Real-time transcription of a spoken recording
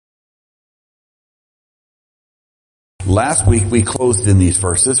Last week we closed in these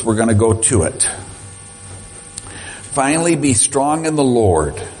verses. We're going to go to it. Finally, be strong in the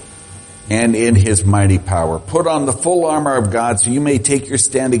Lord and in His mighty power. Put on the full armor of God so you may take your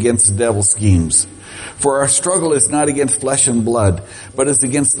stand against the devil's schemes. For our struggle is not against flesh and blood, but is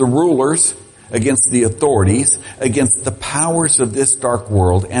against the rulers, against the authorities, against the powers of this dark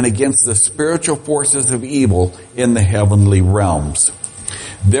world, and against the spiritual forces of evil in the heavenly realms.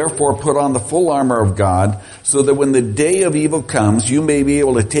 Therefore put on the full armor of God, so that when the day of evil comes, you may be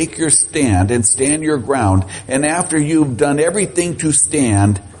able to take your stand and stand your ground, and after you've done everything to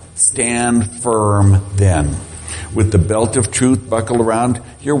stand, stand firm then. With the belt of truth buckled around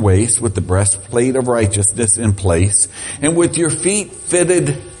your waist, with the breastplate of righteousness in place, and with your feet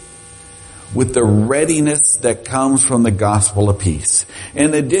fitted with the readiness that comes from the gospel of peace.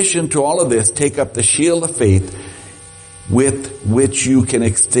 In addition to all of this, take up the shield of faith, with which you can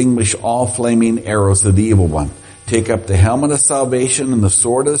extinguish all flaming arrows of the evil one. Take up the helmet of salvation and the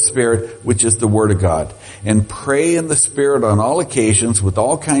sword of the Spirit, which is the Word of God. And pray in the Spirit on all occasions with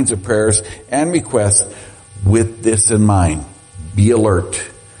all kinds of prayers and requests with this in mind. Be alert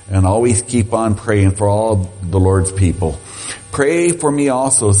and always keep on praying for all the Lord's people. Pray for me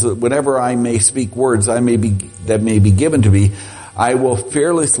also, so that whenever I may speak words that may be given to me, I will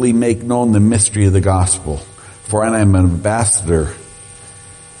fearlessly make known the mystery of the gospel. For I am an ambassador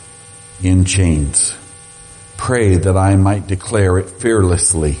in chains. Pray that I might declare it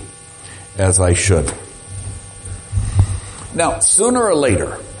fearlessly as I should. Now, sooner or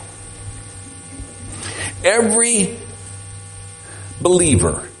later, every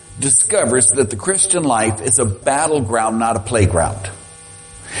believer discovers that the Christian life is a battleground, not a playground.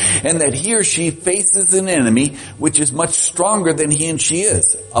 And that he or she faces an enemy which is much stronger than he and she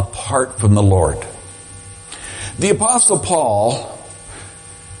is, apart from the Lord. The Apostle Paul,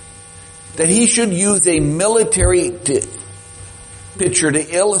 that he should use a military picture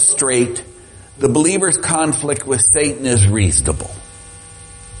to illustrate the believer's conflict with Satan is reasonable.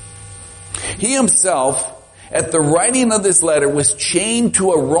 He himself, at the writing of this letter, was chained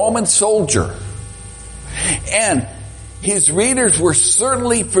to a Roman soldier. And his readers were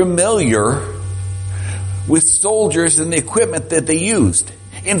certainly familiar with soldiers and the equipment that they used.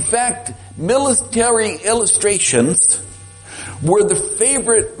 In fact, military illustrations were the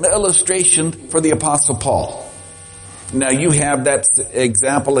favorite illustration for the Apostle Paul. Now you have that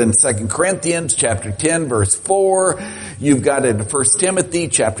example in 2 Corinthians chapter 10 verse 4. You've got it in 1 Timothy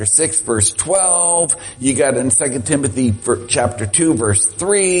chapter 6 verse 12. You got it in 2 Timothy chapter 2 verse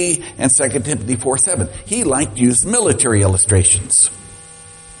 3 and 2 Timothy 4:7. He liked to use military illustrations.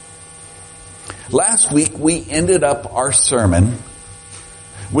 Last week we ended up our sermon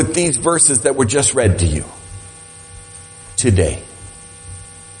with these verses that were just read to you. Today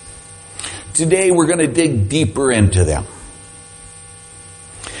we're going to dig deeper into them.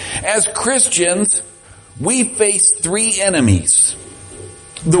 As Christians, we face three enemies: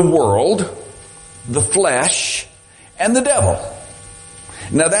 the world, the flesh, and the devil.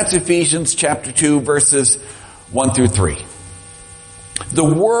 Now that's Ephesians chapter 2 verses 1 through 3. The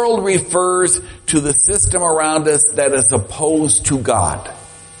world refers to the system around us that is opposed to God,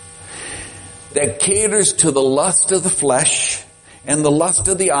 that caters to the lust of the flesh and the lust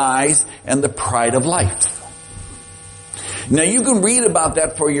of the eyes and the pride of life. Now you can read about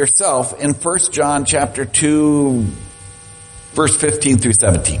that for yourself in 1 John chapter 2 verse 15 through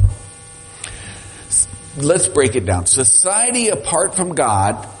 17. Let's break it down. Society apart from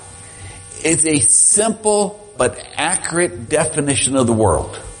God is a simple but accurate definition of the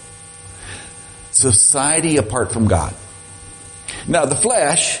world. Society apart from God. Now the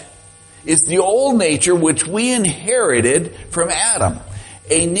flesh is the old nature which we inherited from Adam.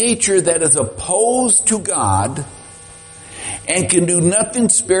 A nature that is opposed to God and can do nothing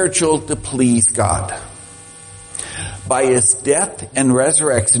spiritual to please God. By His death and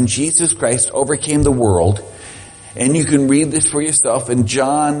resurrection, Jesus Christ overcame the world. And you can read this for yourself in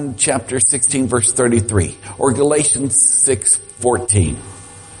John chapter 16 verse 33 or Galatians 6:14.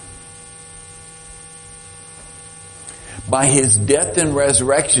 By His death and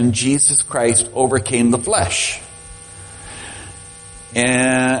resurrection, Jesus Christ overcame the flesh.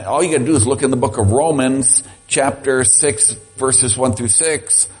 And all you got to do is look in the book of Romans, chapter 6, verses 1 through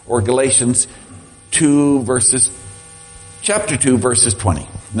 6, or Galatians chapter 2, verses 20.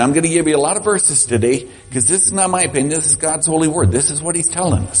 Now I'm going to give you a lot of verses today, because this is not my opinion, this is God's holy word. This is what He's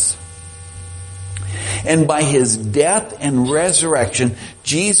telling us. And by His death and resurrection,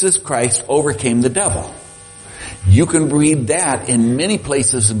 Jesus Christ overcame the devil. You can read that in many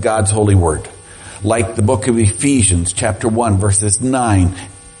places in God's holy word, like the book of Ephesians, chapter 1, verses 19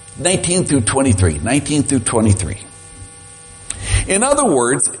 through 23. In other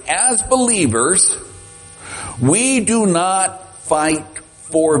words, as believers, we do not fight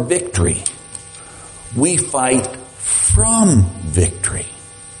for victory. We fight from victory.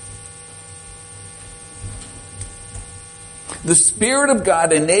 The Spirit of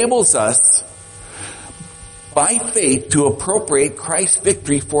God enables us by faith to appropriate Christ's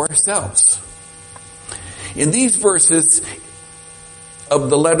victory for ourselves. In these verses of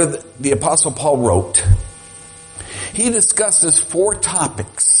the letter that the Apostle Paul wrote, he discusses 4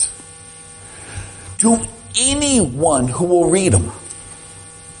 topics to anyone who will read them.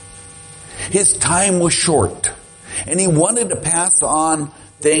 His time was short, and he wanted to pass on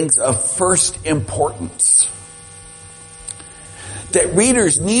things of first importance that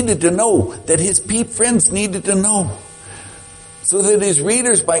readers needed to know, that his friends needed to know, so that his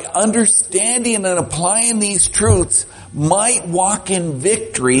readers, by understanding and applying these truths, might walk in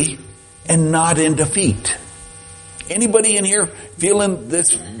victory and not in defeat. Anybody in here feeling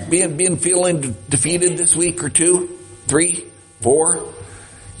this, feeling defeated this week or 2, 3, 4?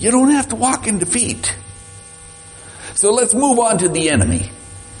 You don't have to walk in defeat. So let's move on to the enemy.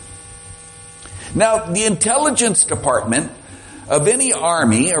 Now, the intelligence department of any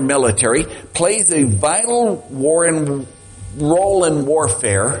army or military plays a vital role in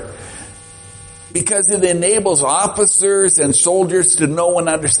warfare because it enables officers and soldiers to know and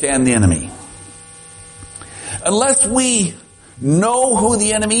understand the enemy. Unless we know who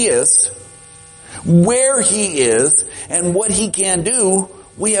the enemy is, where he is, and what he can do,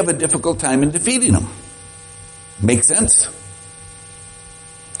 we have a difficult time in defeating him. Make sense?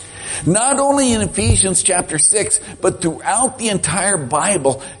 Not only in Ephesians chapter 6, but throughout the entire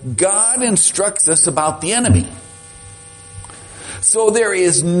Bible, God instructs us about the enemy. So there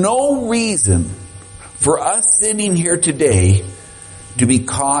is no reason for us sitting here today to be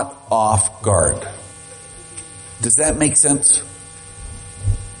caught off guard. Does that make sense?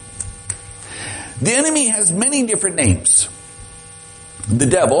 The enemy has many different names. The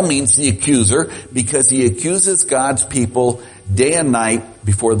devil means the accuser because he accuses God's people day and night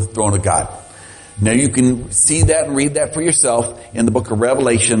before the throne of God. Now you can see that and read that for yourself in the book of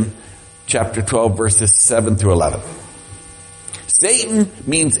Revelation, chapter 12, verses 7 through 11. Satan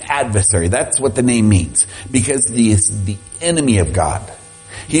means adversary. That's what the name means, because he is the enemy of God.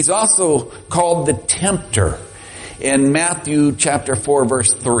 He's also called the tempter in Matthew chapter 4,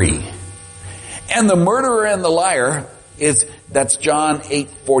 verse 3. And the murderer and the liar that's John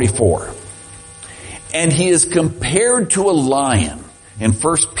 8:44. And he is compared to a lion in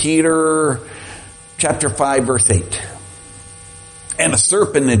 1 Peter chapter 5, verse 8. And a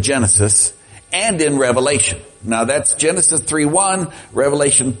serpent in Genesis and in Revelation. Now that's Genesis 3:1,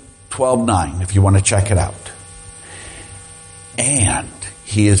 Revelation 12:9, if you want to check it out. And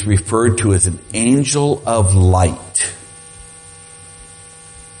he is referred to as an angel of light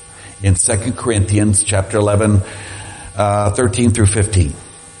in 2 Corinthians chapter 11, 13 through 15.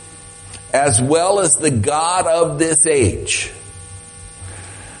 As well as the God of this age.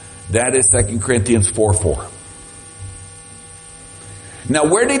 That is 2 Corinthians 4:4. Now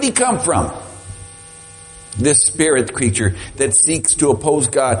where did he come from? This spirit creature that seeks to oppose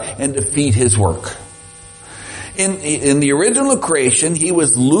God and defeat his work. In the original creation, he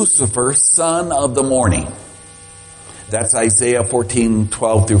was Lucifer, son of the morning. That's Isaiah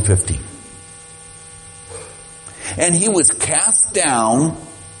 14:12 through 15. And he was cast down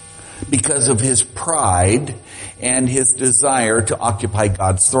because of his pride and his desire to occupy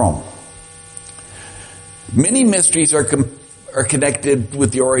God's throne. Many mysteries are connected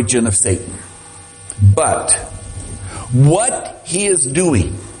with the origin of Satan. But what he is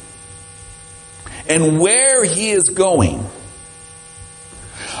doing and where he is going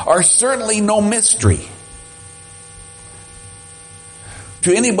are certainly no mystery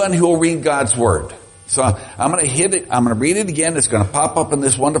to anyone who will read God's word. So I'm going to hit it. I'm going to read it again. It's going to pop up on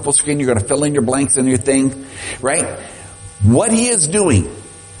this wonderful screen. You're going to fill in your blanks in your thing, right? What he is doing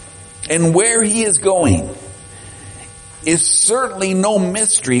and where he is going is certainly no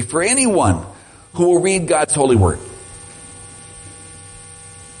mystery for anyone who will read God's holy word.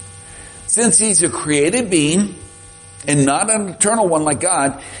 Since he's a created being and not an eternal one like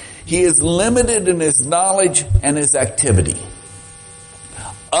God, he is limited in his knowledge and his activity.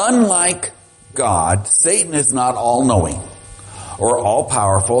 Unlike God, Satan is not all-knowing or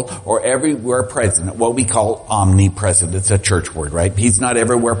all-powerful or everywhere present, what we call omnipresent. It's a church word, right? He's not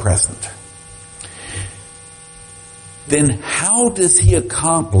everywhere present. Then how does he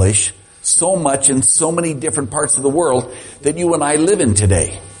accomplish so much in so many different parts of the world that you and I live in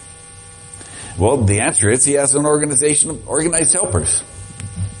today? Well, the answer is he has an organization of organized helpers,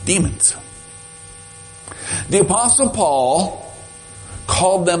 demons. The Apostle Paul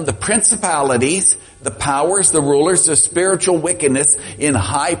called them the principalities, the powers, the rulers, the spiritual wickedness in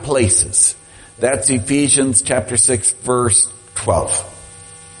high places. That's Ephesians chapter 6, verse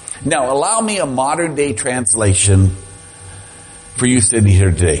 12. Now, allow me a modern day translation for you sitting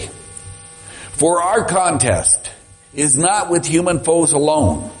here today. For our contest is not with human foes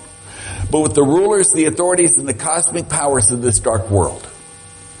alone, but with the rulers, the authorities, and the cosmic powers of this dark world.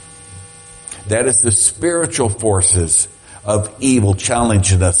 That is the spiritual forces of evil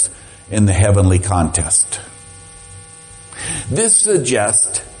challenging us in the heavenly contest. This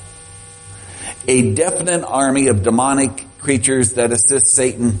suggests a definite army of demonic creatures that assist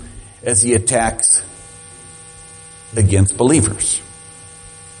Satan as he attacks against believers.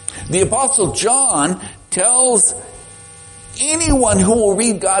 The Apostle John tells anyone who will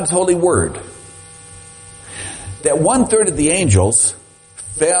read God's holy word that 1/3 of the angels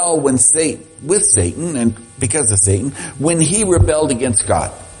fell with Satan, and because of Satan, when he rebelled against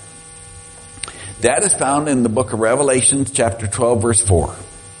God. That is found in the book of Revelation, chapter 12, verse 4.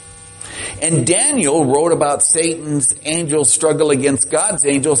 And Daniel wrote about Satan's angels' struggle against God's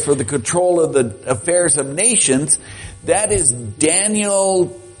angels for the control of the affairs of nations. That is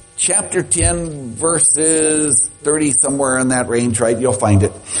Daniel chapter 10, verses 30, somewhere in that range, right? You'll find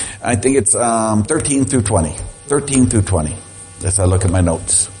it. I think it's 13 through 20. 13 through 20, as I look at my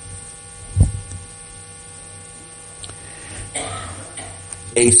notes.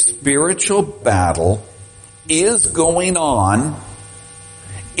 A spiritual battle is going on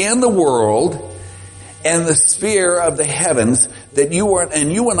in the world and the sphere of the heavens that you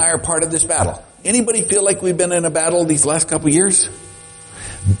and I are part of this battle. Anybody feel like we've been in a battle these last couple of years?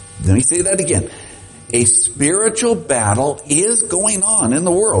 Let me say that again. A spiritual battle is going on in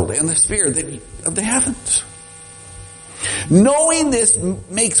the world and the sphere of the heavens. Knowing this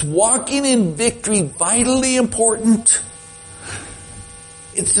makes walking in victory vitally important.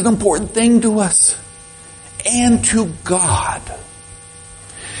 It's an important thing to us and to God.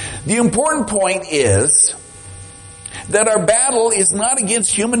 The important point is that our battle is not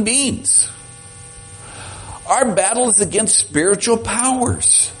against human beings. Our battle is against spiritual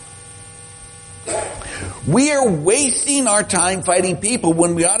powers. We are wasting our time fighting people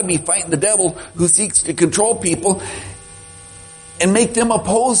when we ought to be fighting the devil who seeks to control people and make them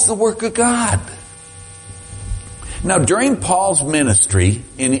oppose the work of God. Now, during Paul's ministry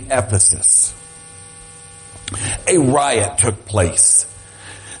in Ephesus, a riot took place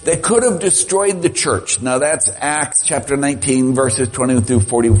that could have destroyed the church. Now, that's Acts chapter 19, verses 20 through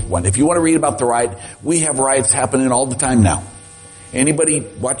 41. If you want to read about the riot, we have riots happening all the time now. Anybody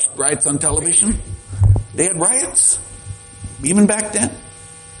watch riots on television? They had riots, even back then.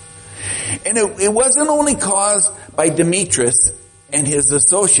 And it wasn't only caused by Demetrius and his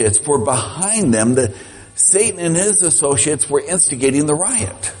associates, for behind them, Satan and his associates were instigating the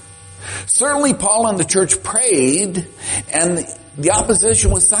riot. Certainly Paul and the church prayed, and the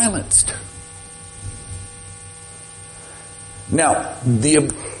opposition was silenced. Now,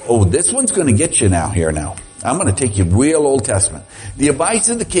 this one's going to get you now. I'm going to take you real Old Testament. The advice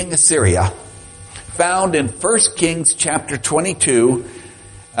of the king of Syria, found in 1 Kings chapter 22,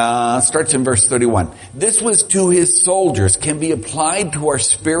 starts in verse 31. This was to his soldiers, can be applied to our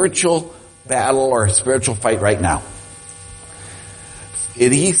spiritual battle or spiritual fight right now.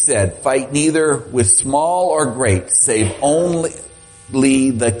 He said, fight neither with small or great, save only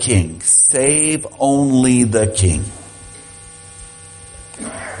the king. Save only the king.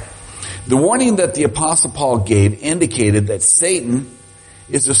 The warning that the Apostle Paul gave indicated that Satan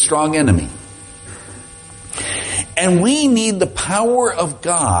is a strong enemy. And we need the power of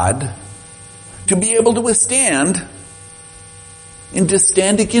God to be able to withstand and to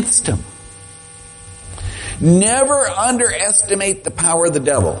stand against him. Never underestimate the power of the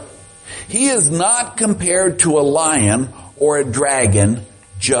devil. He is not compared to a lion or a dragon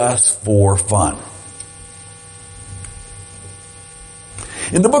just for fun.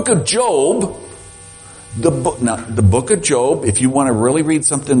 In the book of Job, the book of Job, if you want to really read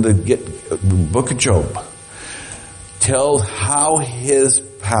something to get, the book of Job tells how his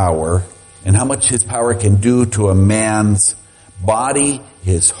power and how much his power can do to a man's body,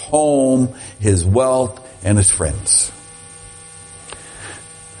 his home, his wealth, and his friends.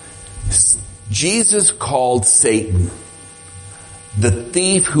 Jesus called Satan the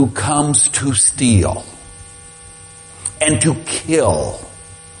thief who comes to steal and to kill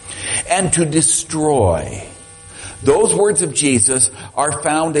and to destroy. Those words of Jesus are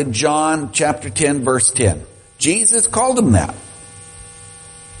found in John chapter 10, verse 10. Jesus called him that.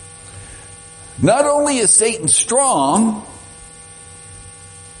 Not only is Satan strong,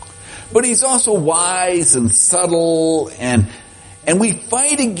 but he's also wise and subtle, and And we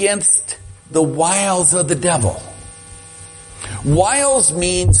fight against the wiles of the devil. Wiles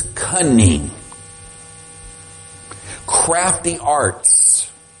means cunning, crafty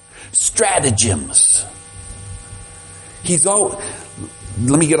arts, stratagems.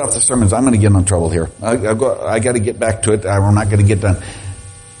 Let me get off the sermons. I'm going to get in trouble here. I got to get back to it. I'm not going to get done.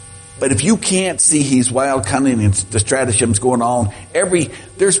 But if you can't see he's wild, cunning, and the stratagems going on,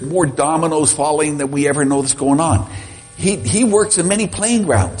 there's more dominoes falling than we ever know that's going on. He works in many playing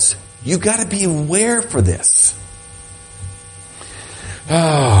grounds. You got to be aware for this.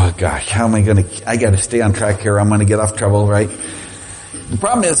 Oh gosh, how am I I got to stay on track here. I'm going to get off trouble, right? The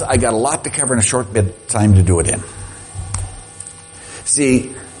problem is I got a lot to cover in a short bit of time to do it in.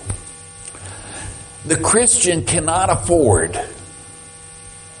 See, the Christian cannot afford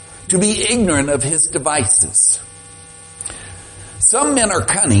to be ignorant of his devices. Some men are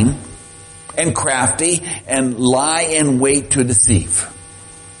cunning and crafty and lie in wait to deceive.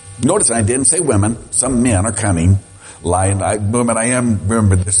 Notice I didn't say women. Some men are cunning, lying.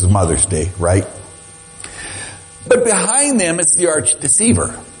 Remember this is Mother's Day, right? But behind them is the arch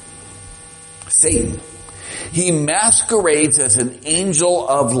deceiver, Satan. He masquerades as an angel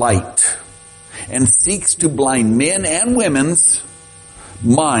of light and seeks to blind men and women's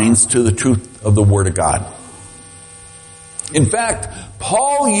minds to the truth of the Word of God. In fact,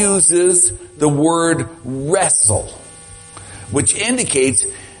 Paul uses the word wrestle, which indicates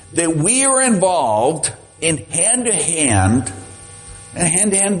that we are involved in hand-to-hand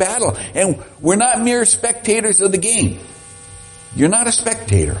battle. And we're not mere spectators of the game. You're not a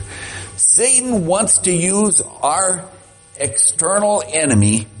spectator. Satan wants to use our external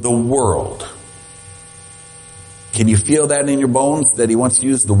enemy, the world. Can you feel that in your bones, that he wants to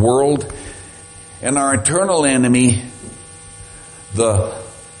use the world? And our internal enemy, the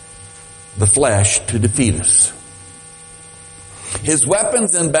flesh, to defeat us. His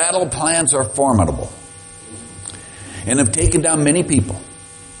weapons and battle plans are formidable and have taken down many people.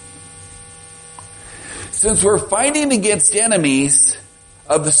 Since we're fighting against enemies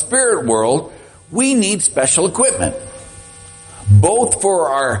of the spirit world, we need special equipment, both for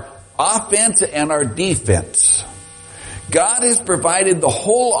our offense and our defense. God has provided the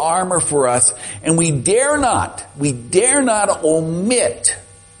whole armor for us, and we dare not omit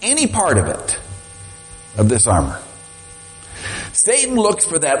any part of it, of this armor. Satan looks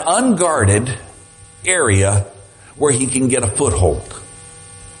for that unguarded area where he can get a foothold.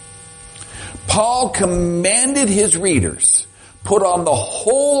 Paul commanded his readers, put on the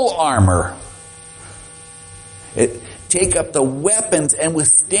whole armor, take up the weapons and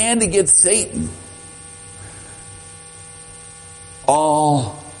withstand against Satan.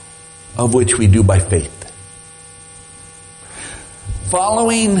 All of which we do by faith.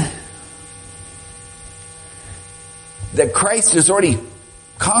 Following that Christ has already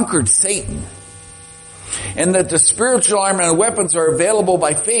conquered Satan, and that the spiritual armor and weapons are available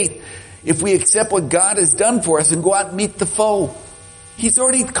by faith if we accept what God has done for us and go out and meet the foe. He's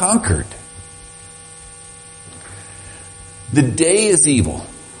already conquered. The day is evil.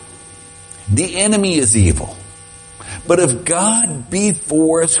 The enemy is evil. But if God be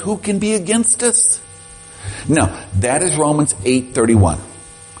for us, who can be against us? No, that is Romans 8:31.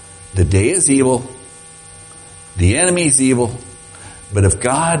 The day is evil. The enemy is evil. But if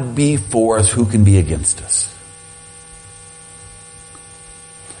God be for us, who can be against us?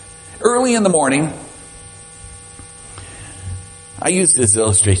 Early in the morning, I used this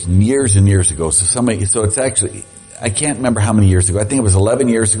illustration years and years ago. So it's actually, I can't remember how many years ago. I think it was 11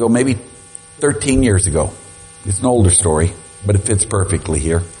 years ago, maybe 13 years ago. It's an older story, but it fits perfectly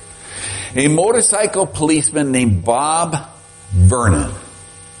here. A motorcycle policeman named Bob Vernon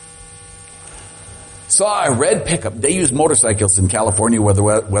saw a red pickup. They use motorcycles in California where the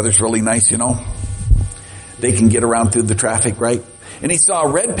weather's really nice, you know. They can get around through the traffic, right? And he saw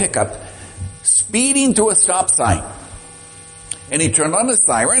a red pickup speeding through a stop sign. And he turned on the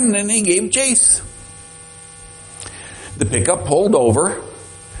siren and he gave chase. The pickup pulled over,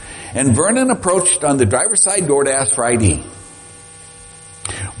 and Vernon approached on the driver's side door to ask for ID.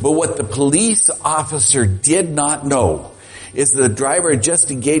 But what the police officer did not know is the driver had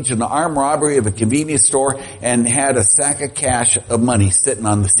just engaged in an armed robbery of a convenience store and had a sack of cash of money sitting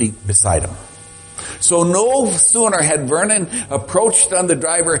on the seat beside him. So no sooner had Vernon approached on the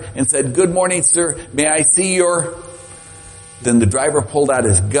driver and said, "Good morning, sir. May I see your..." Then the driver pulled out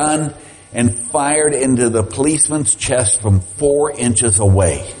his gun and fired into the policeman's chest from 4 inches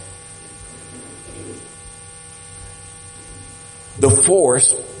away. The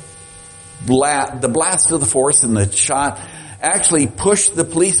blast of the force and the shot actually pushed the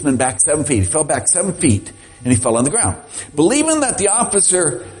policeman back 7 feet. He fell back 7 feet and he fell on the ground. Believing that the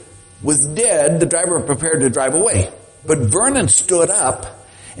officer was dead, the driver prepared to drive away. But Vernon stood up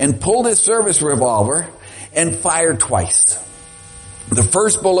and pulled his service revolver and fired twice. The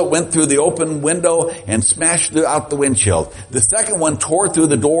first bullet went through the open window and smashed out the windshield. The second one tore through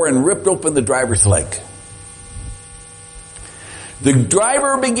the door and ripped open the driver's leg. The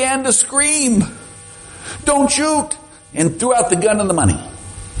driver began to scream, "Don't shoot!" and threw out the gun and the money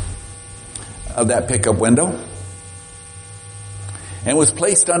of that pickup window and was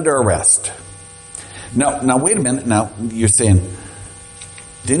placed under arrest. Now wait a minute. Now you're saying,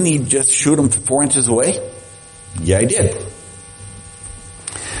 didn't he just shoot him 4 inches away? Yeah, he did.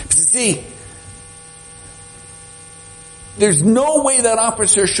 But you see, there's no way that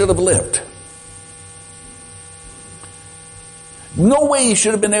officer should have lived. No way he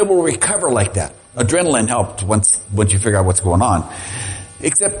should have been able to recover like that. Adrenaline helped once you figure out what's going on.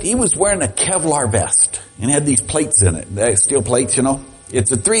 Except he was wearing a Kevlar vest and had these plates in it, steel plates, you know.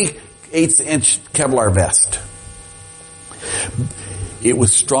 It's a 3/8-inch Kevlar vest. It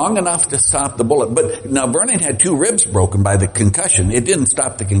was strong enough to stop the bullet. But now Vernon had 2 ribs broken by the concussion. It didn't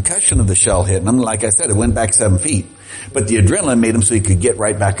stop the concussion of the shell hitting him. Like I said, it went back 7 feet. But the adrenaline made him so he could get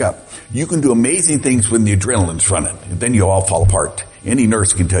right back up. You can do amazing things when the adrenaline's running. And then you'll all fall apart. Any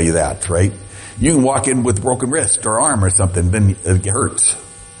nurse can tell you that, right? You can walk in with a broken wrist or arm or something, then it hurts.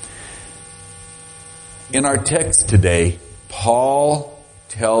 In our text today, Paul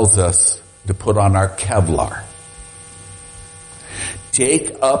tells us to put on our Kevlar.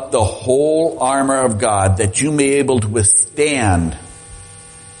 Take up the whole armor of God that you may be able to withstand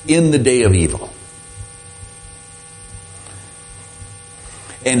in the day of evil.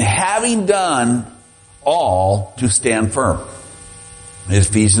 And having done all, to stand firm.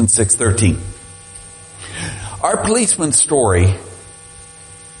 Ephesians 6:13. Our policeman's story,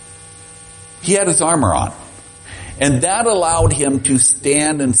 he had his armor on. And that allowed him to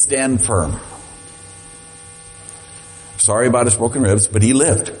stand firm. Sorry about his broken ribs, but he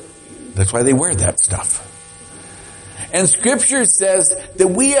lived. That's why they wear that stuff. And Scripture says that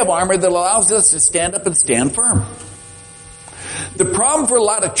we have armor that allows us to stand up and stand firm. The problem for a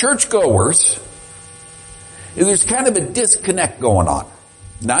lot of churchgoers is there's kind of a disconnect going on.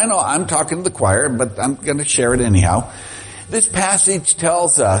 Now I know I'm talking to the choir, but I'm going to share it anyhow. This passage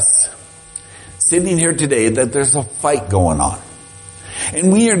tells us, sitting here today, that there's a fight going on.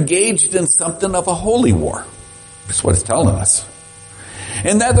 And we are engaged in something of a holy war. That's what it's telling us.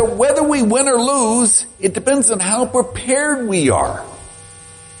 And that whether we win or lose, it depends on how prepared we are.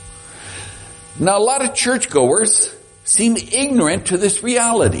 Now, a lot of churchgoers seem ignorant to this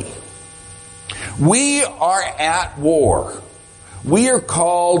reality. We are at war. We are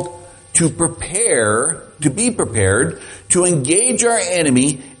called to prepare, to be prepared, to engage our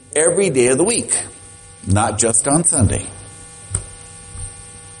enemy every day of the week, not just on Sunday.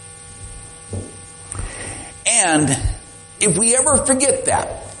 And if we ever forget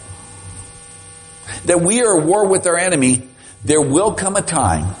that we are at war with our enemy, there will come a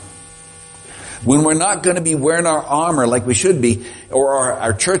time when we're not going to be wearing our armor like we should be, or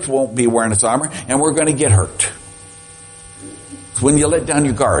our church won't be wearing its armor, and we're going to get hurt. It's when you let down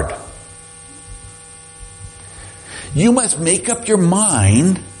your guard. You must make up your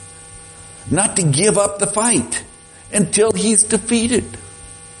mind not to give up the fight until he's defeated.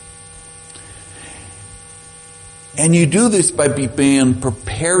 And you do this by being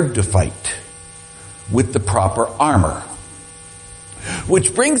prepared to fight with the proper armor.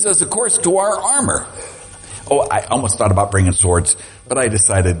 Which brings us, of course, to our armor. Oh, I almost thought about bringing swords, but I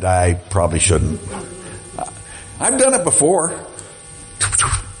decided I probably shouldn't. I've done it before.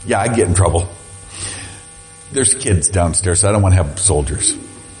 Yeah, I get in trouble. There's kids downstairs, so I don't want to have soldiers.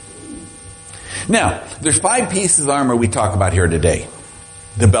 Now, there's 5 pieces of armor we talk about here today.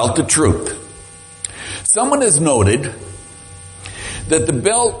 The belt of truth. Someone has noted that the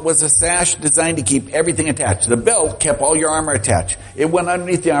belt was a sash designed to keep everything attached. The belt kept all your armor attached. It went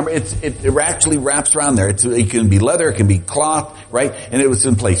underneath the armor. It actually wraps around there. It can be leather, it can be cloth, right? And it was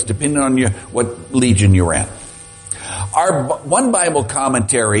in place, depending on what legion you ran. One Bible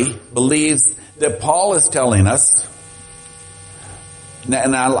commentary believes that Paul is telling us,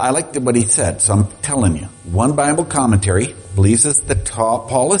 and I like what he said, so I'm telling you. One Bible commentary believes that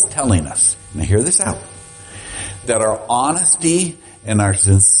Paul is telling us, now hear this out, that our honesty and our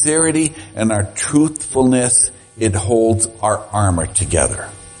sincerity and our truthfulness, it holds our armor together.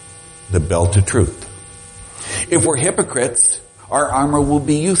 The belt of truth. If we're hypocrites, our armor will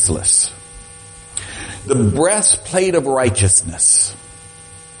be useless. The breastplate of righteousness.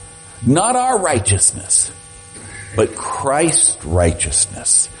 Not our righteousness, but Christ's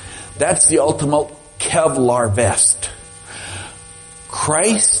righteousness. That's the ultimate Kevlar vest.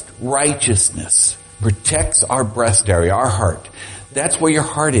 Christ's righteousness protects our breast area, our heart. That's where your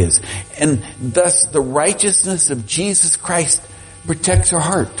heart is. And thus the righteousness of Jesus Christ protects our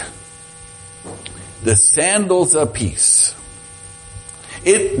heart. The sandals of peace.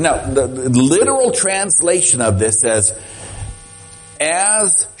 The literal translation of this says,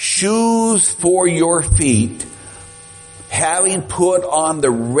 as shoes for your feet, having put on the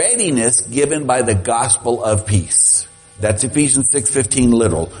readiness given by the gospel of peace. That's Ephesians 6:15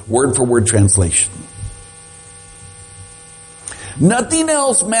 literal, word for word translation. Nothing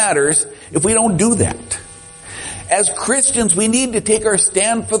else matters if we don't do that. As Christians, we need to take our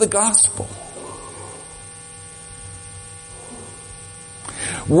stand for the gospel.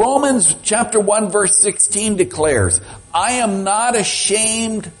 Romans chapter 1 verse 16 declares, I am not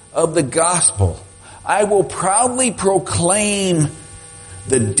ashamed of the gospel. I will proudly proclaim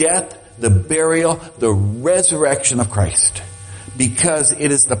the death, the burial, the resurrection of Christ, because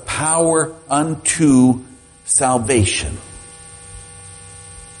it is the power unto salvation.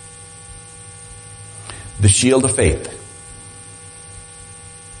 The shield of faith.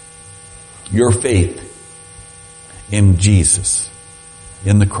 Your faith in Jesus,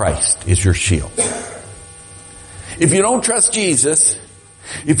 in the Christ, is your shield. If you don't trust Jesus,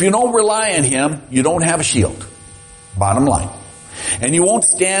 if you don't rely on Him, you don't have a shield. Bottom line. And you won't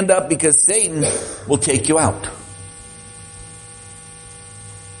stand up because Satan will take you out.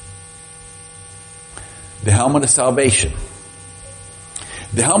 The helmet of salvation.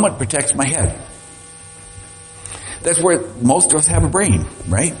 The helmet protects my head. That's where most of us have a brain,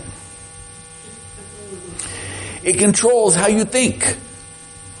 right? It controls how you think.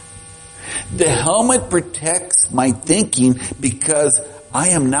 The helmet protects my thinking because I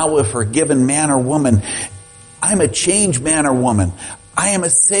am now a forgiven man or woman. I'm a changed man or woman. I am a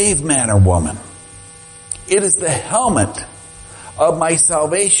saved man or woman. It is the helmet of my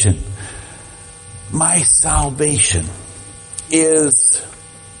salvation. My salvation is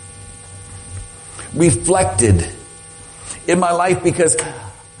reflected in my life because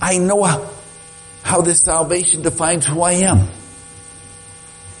I know how this salvation defines who I am.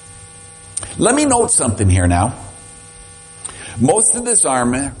 Let me note something here now. Most of this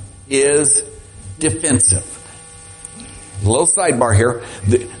armor is defensive. A little sidebar here.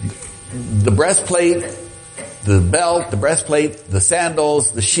 The breastplate, the belt, the breastplate, the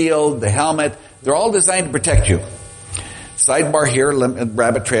sandals, the shield, the helmet, they're all designed to protect you. Sidebar here,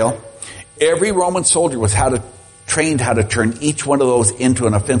 rabbit trail. Every Roman soldier was trained how to turn each one of those into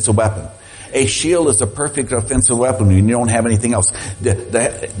an offensive weapon. A shield is a perfect offensive weapon when you don't have anything else.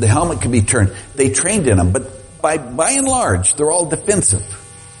 The helmet can be turned. They trained in them, but by and large, they're all defensive.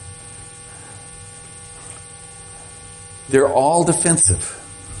 They're all defensive.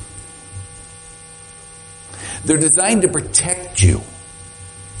 They're designed to protect you.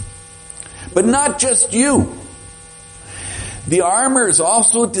 But not just you. The armor is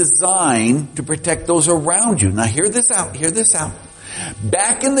also designed to protect those around you. Now hear this out.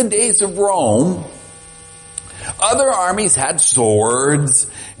 Back in the days of Rome, other armies had swords,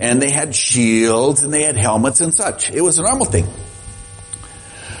 and they had shields, and they had helmets and such. It was a normal thing.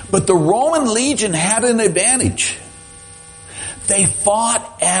 But the Roman legion had an advantage. They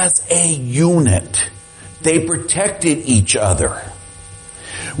fought as a unit. They protected each other.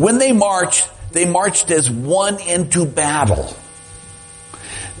 When they marched as one into battle.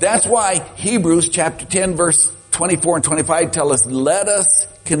 That's why Hebrews chapter 10 verse 24 and 25 tell us, let us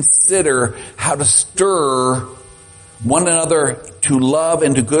consider how to stir one another to love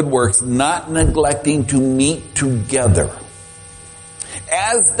and to good works, not neglecting to meet together.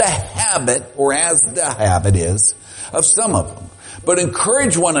 As the habit is of some of them. But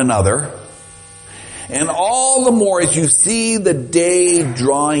encourage one another, and all the more as you see the day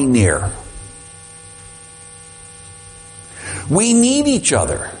drawing near. We need each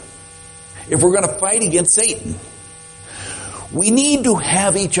other if we're going to fight against Satan. We need to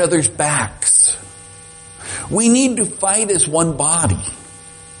have each other's backs. We need to fight as one body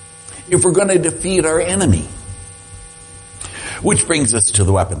if we're going to defeat our enemy. Which brings us to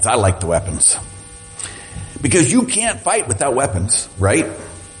the weapons. I like the weapons. Because you can't fight without weapons, right?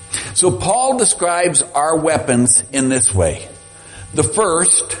 So Paul describes our weapons in this way. The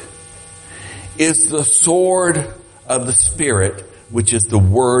first is the sword of the Spirit, which is the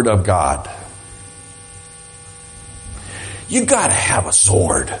Word of God. You gotta have a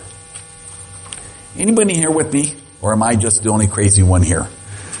sword. Anybody here with me? Or am I just the only crazy one here?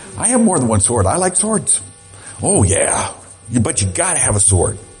 I have more than one sword. I like swords. Oh yeah. But you gotta have a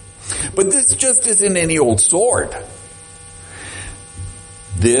sword. But this just isn't any old sword.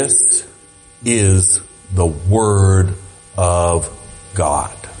 This is the Word of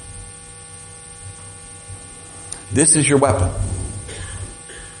God. This is your weapon.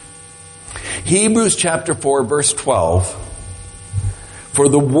 Hebrews chapter 4 verse 12. For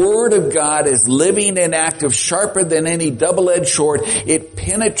the Word of God is living and active, sharper than any double-edged sword. It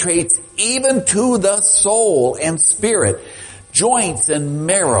penetrates even to the soul and spirit, joints and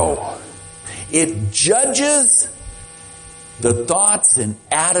marrow. It judges the thoughts and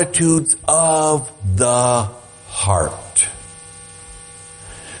attitudes of the heart.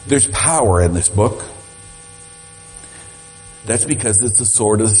 There's power in this book. That's because it's the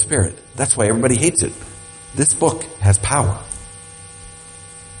sword of the Spirit. That's why everybody hates it. This book has power.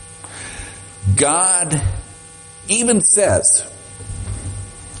 God even says,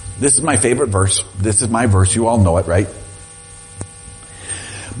 this is my favorite verse. This is my verse. You all know it, right?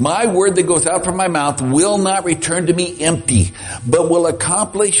 My word that goes out from my mouth will not return to me empty, but will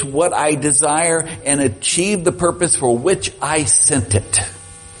accomplish what I desire and achieve the purpose for which I sent it.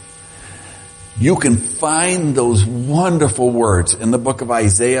 You can find those wonderful words in the book of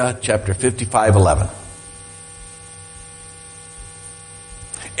Isaiah, chapter 55:11.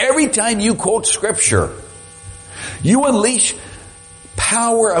 Every time you quote Scripture, you unleash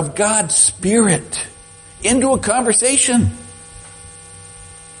power of God's Spirit into a conversation.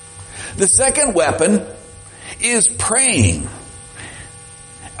 The second weapon is praying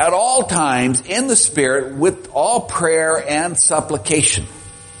at all times in the Spirit with all prayer and supplication.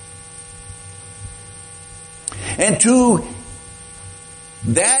 And to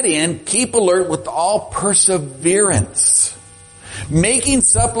that end, keep alert with all perseverance, making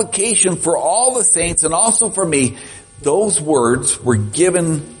supplication for all the saints and also for me. Those words were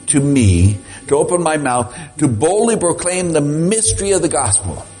given to me to open my mouth to boldly proclaim the mystery of the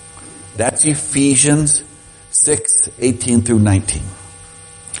gospel. That's Ephesians 6:18 through 19.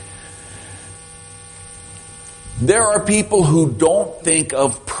 There are people who don't think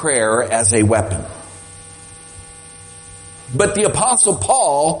of prayer as a weapon. But the Apostle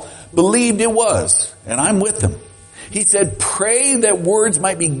Paul believed it was, and I'm with him. He said, pray that words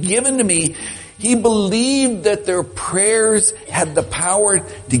might be given to me. He believed that their prayers had the power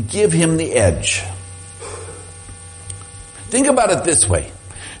to give him the edge. Think about it this way.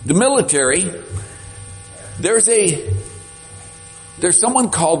 The military, there's someone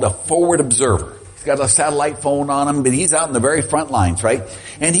called a forward observer. He's got a satellite phone on him, but he's out in the very front lines, right?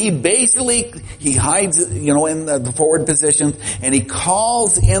 And he hides, in the forward position, and he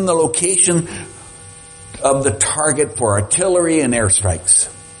calls in the location of the target for artillery and airstrikes.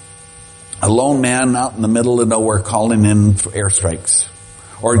 A lone man out in the middle of nowhere calling in for airstrikes,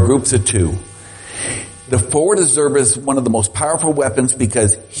 or groups of two. The forward observer is one of the most powerful weapons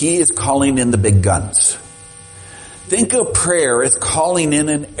because he is calling in the big guns. Think of prayer as calling in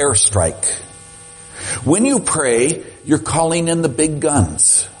an airstrike. When you pray, you're calling in the big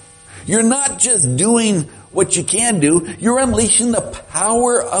guns. You're not just doing what you can do, you're unleashing the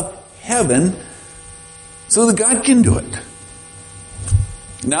power of heaven so that God can do it.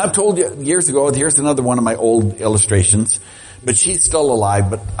 Now, I've told you years ago, here's another one of my old illustrations, but she's still alive,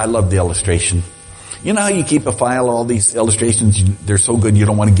 but I love the illustration. You know how you keep a file of all these illustrations? They're so good you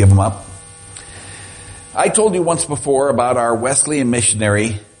don't want to give them up. I told you once before about our Wesleyan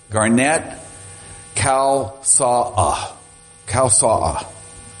missionary, Garnett Kalsa'a. Kalsa'a.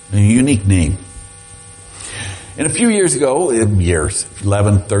 A unique name. And a few years ago,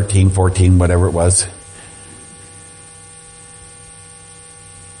 11, 13, 14, whatever it was,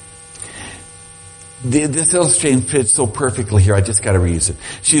 this illustration fits so perfectly here, I just got to reuse it.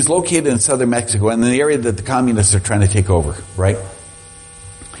 She's located in southern Mexico, in the area that the communists are trying to take over, right?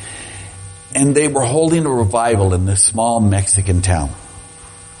 And they were holding a revival in this small Mexican town.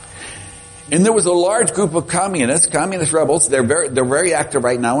 And there was a large group of communist rebels. They're very active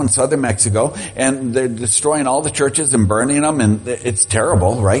right now in southern Mexico, and they're destroying all the churches and burning them, and it's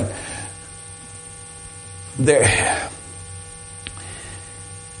terrible, right? They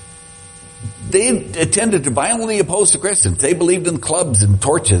tended to violently oppose the Christians. They believed in clubs and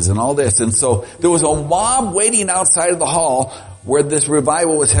torches and all this. And so there was a mob waiting outside of the hall where this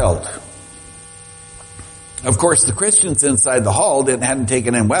revival was held. Of course, the Christians inside the hall hadn't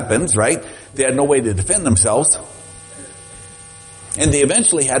taken in weapons, right? They had no way to defend themselves. And they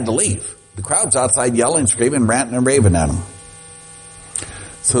eventually had to leave. The crowd's outside yelling, screaming, ranting, and raving at them.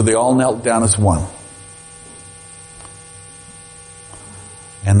 So they all knelt down as one.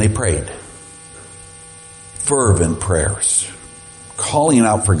 And they prayed. Fervent prayers, calling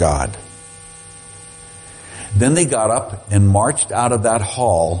out for God. Then they got up and marched out of that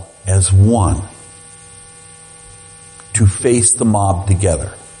hall as one to face the mob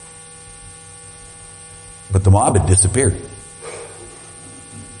together. But the mob had disappeared.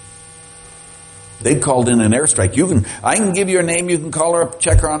 They'd called in an airstrike. I can give you her name, you can call her up,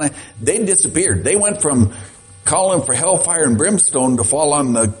 check her on it. They disappeared. They went from calling for hellfire and brimstone to fall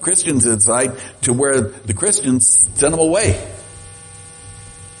on the Christians inside to where the Christians sent them away.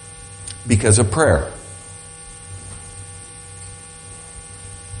 Because of prayer.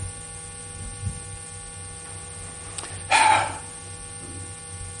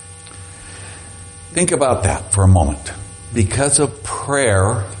 Think about that for a moment. Because of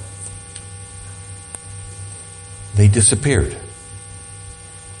prayer, they disappeared.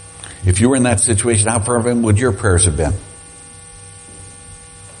 If you were in that situation, how fervent would your prayers have been?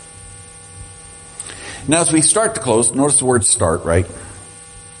 Now, as we start to close, notice the word start, right?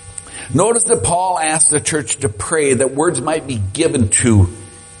 Notice that Paul asked the church to pray that words might be given to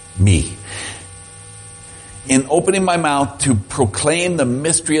me in opening my mouth to proclaim the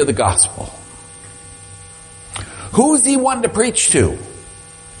mystery of the gospel. Who's he wanting to preach to?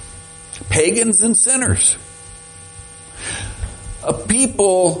 Pagans and sinners. A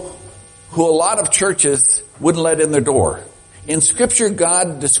people who a lot of churches wouldn't let in their door. In Scripture,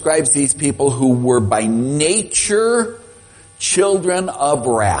 God describes these people who were by nature children of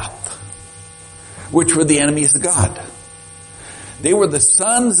wrath, which were the enemies of God. They were the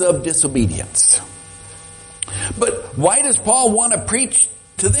sons of disobedience. But why does Paul want to preach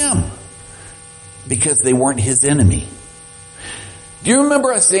to them? Because they weren't his enemy. Do you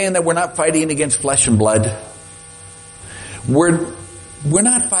remember us saying that we're not fighting against flesh and blood? We're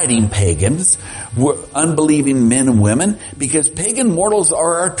not fighting pagans. We're unbelieving men and women, because pagan mortals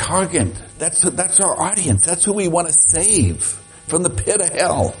are our target. That's our audience. That's who we want to save from the pit of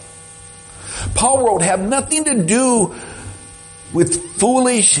hell. Paul wrote, have nothing to do with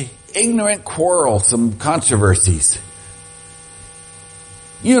foolish, ignorant, quarrelsome controversies.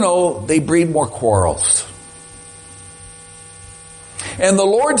 You know, they breed more quarrels. And the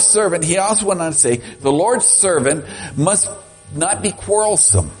Lord's servant, he also went on to say, the Lord's servant must not be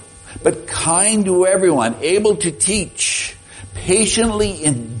quarrelsome, but kind to everyone, able to teach, patiently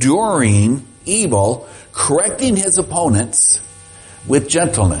enduring evil, correcting his opponents with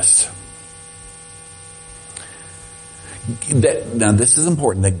gentleness. Now this is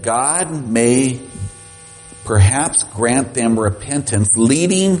important, that God may perhaps grant them repentance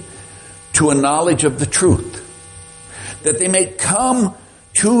leading to a knowledge of the truth, that they may come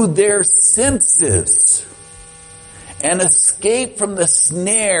to their senses and escape from the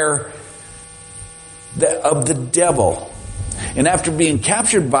snare of the devil. And after being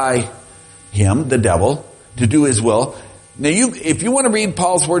captured by him, the devil, to do his will. Now if you want to read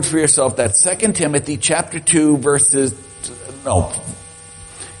Paul's words for yourself, that's 2 Timothy chapter 2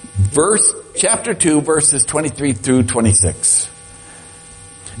 chapter 2 verses 23 through 26.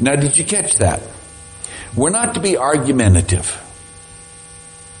 Now did you catch that? We're not to be argumentative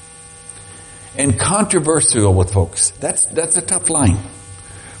and controversial with folks. That's a tough line.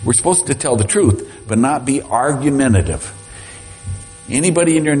 We're supposed to tell the truth, but not be argumentative.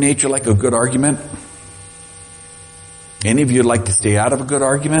 Anybody in your nature like a good argument? Any of you like to stay out of a good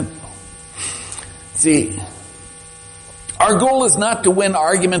argument? See, our goal is not to win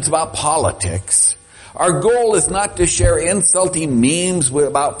arguments about politics. Our goal is not to share insulting memes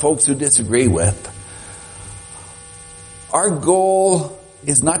about folks who disagree with. Our goal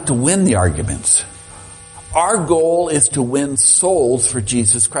is not to win the arguments. Our goal is to win souls for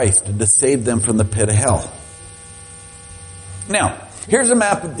Jesus Christ and to save them from the pit of hell. Now, here's a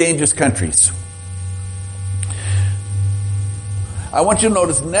map of dangerous countries. I want you to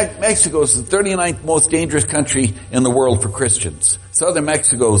notice Mexico is the 39th most dangerous country in the world for Christians. Southern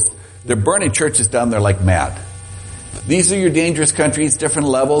Mexico's, they're burning churches down there like mad. These are your dangerous countries, different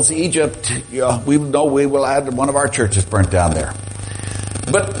levels. Egypt, we know we will have one of our churches burnt down there.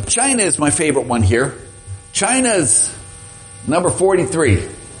 But China is my favorite one here. China's number 43.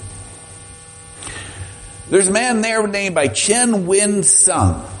 There's a man there named by Chen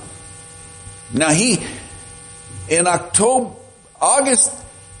Win-sung. Now in August,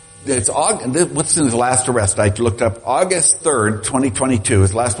 what's in his last arrest? I looked up August 3rd, 2022,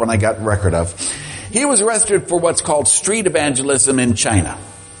 is the last one I got record of. He was arrested for what's called street evangelism in China.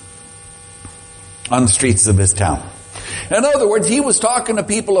 On the streets of his town. In other words, he was talking to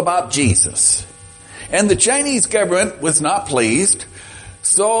people about Jesus. And the Chinese government was not pleased,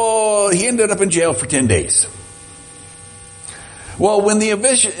 so he ended up in jail for 10 days. Well, when the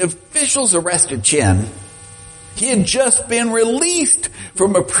officials arrested Chen, he had just been released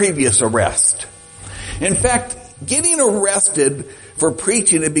from a previous arrest. In fact, getting arrested for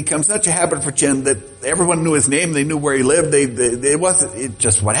preaching had become such a habit for Chen that everyone knew his name, they knew where he lived, it wasn't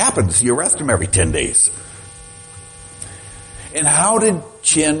just what happens. You arrest him every 10 days. And how did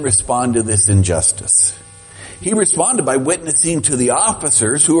Chin respond to this injustice? He responded by witnessing to the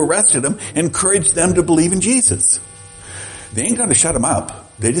officers who arrested him, encouraged them to believe in Jesus. They ain't going to shut him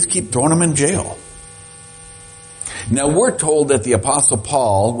up. They just keep throwing him in jail. Now we're told that the Apostle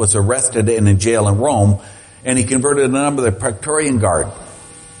Paul was arrested and in jail in Rome, and he converted a number of the Praetorian Guard.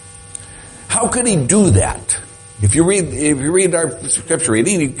 How could he do that? If you read our scripture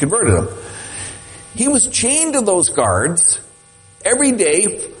reading, he converted them. He was chained to those guards every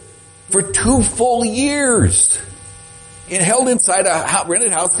day for 2 full years. And held inside a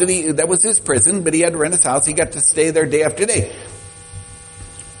rented house that was his prison, but he had to rent his house. He got to stay there day after day.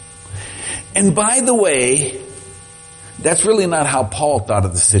 And by the way, that's really not how Paul thought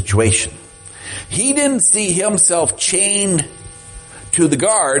of the situation. He didn't see himself chained to the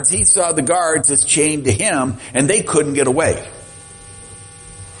guards. He saw the guards as chained to him, and they couldn't get away.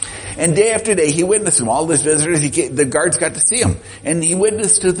 And day after day, he witnessed them. All these visitors, the guards got to see him. And he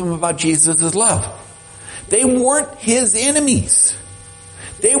witnessed to them about Jesus' love. They weren't his enemies.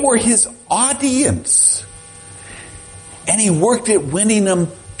 They were his audience. And he worked at winning them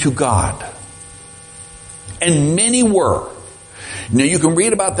to God. And many were. Now you can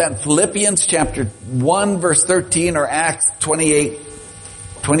read about that in Philippians chapter 1 verse 13 or Acts 28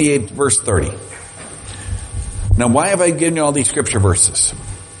 verse 30. Now why have I given you all these scripture verses?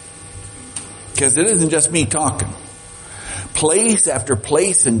 Because it isn't just me talking. Place after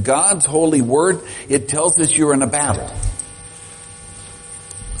place in God's holy word, it tells us you're in a battle.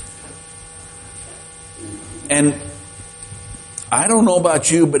 And I don't know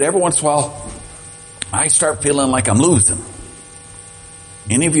about you, but every once in a while, I start feeling like I'm losing.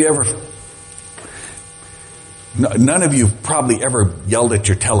 Any of you ever? None of you probably ever yelled at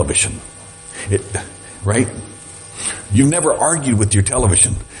your television. Right? You've never argued with your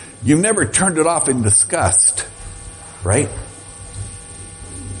television. You've never turned it off in disgust. Right?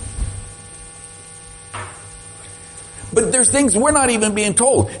 But there's things we're not even being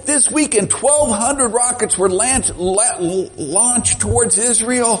told. This weekend, 1,200 rockets were launched towards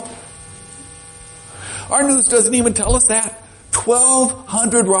Israel. Our news doesn't even tell us that.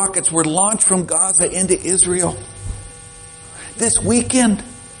 1,200 rockets were launched from Gaza into Israel. This weekend.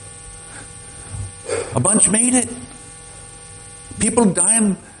 A bunch made it. People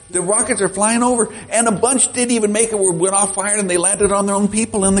dying. The rockets are flying over. And a bunch didn't even make it. Went off fire and they landed on their own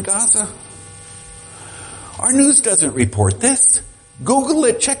people in the Gaza. Our news doesn't report this. Google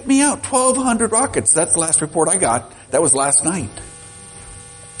it. Check me out. 1,200 rockets. That's the last report I got. That was last night.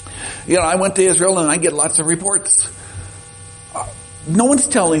 You know, I went to Israel and I get lots of reports. No one's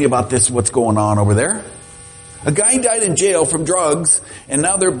telling you about this, what's going on over there. A guy died in jail from drugs, and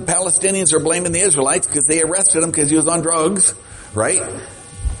now the Palestinians are blaming the Israelites because they arrested him because he was on drugs, right?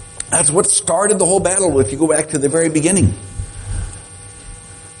 That's what started the whole battle if you go back to the very beginning.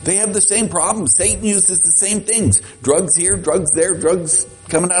 They have the same problems. Satan uses the same things. Drugs here, drugs there, drugs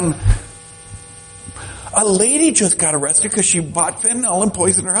coming out. A lady just got arrested because she bought fentanyl and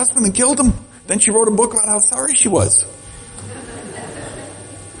poisoned her husband and killed him. Then she wrote a book about how sorry she was.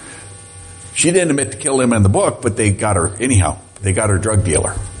 She didn't admit to kill him in the book, but they got her anyhow. They got her drug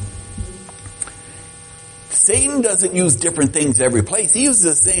dealer. Satan doesn't use different things every place. He uses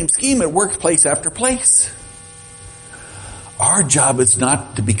the same scheme at workplace after place. Our job is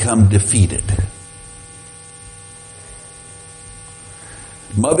not to become defeated.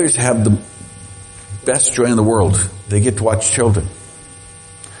 Mothers have the best joy in the world. They get to watch children.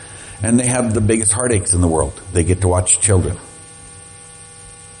 And they have the biggest heartaches in the world. They get to watch children.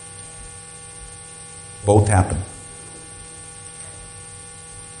 Both happen.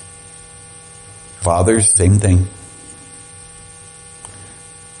 Fathers, same thing.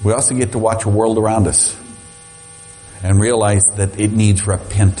 We also get to watch a world around us and realize that it needs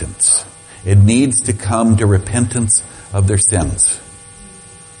repentance. It needs to come to repentance of their sins.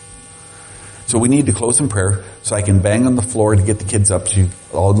 So we need to close in prayer so I can bang on the floor to get the kids up so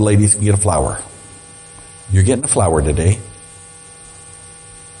all the ladies can get a flower. You're getting a flower today.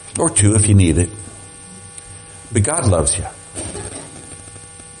 Or 2 if you need it. But God loves you.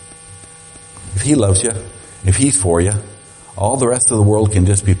 If He loves you, if He's for you, all the rest of the world can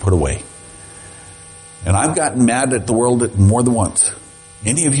just be put away. And I've gotten mad at the world more than once.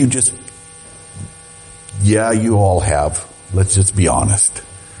 Any of you just, yeah, you all have. Let's just be honest.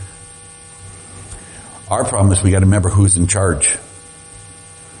 Our problem is we got to remember who's in charge.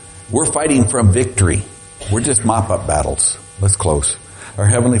 We're fighting from victory. We're just mop-up battles. Let's close. Our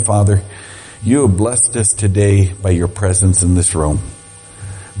Heavenly Father, You have blessed us today by Your presence in this room.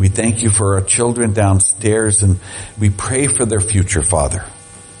 We thank You for our children downstairs, and we pray for their future, Father.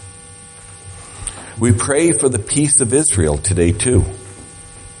 We pray for the peace of Israel today too.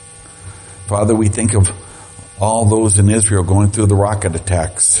 Father, we think of all those in Israel going through the rocket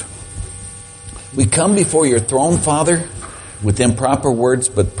attacks. We come before your throne, Father, with improper words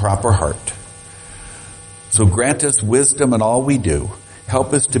but proper heart. So grant us wisdom in all we do.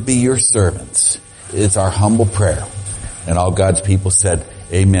 Help us to be your servants. It's our humble prayer. And all God's people said,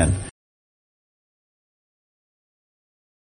 amen.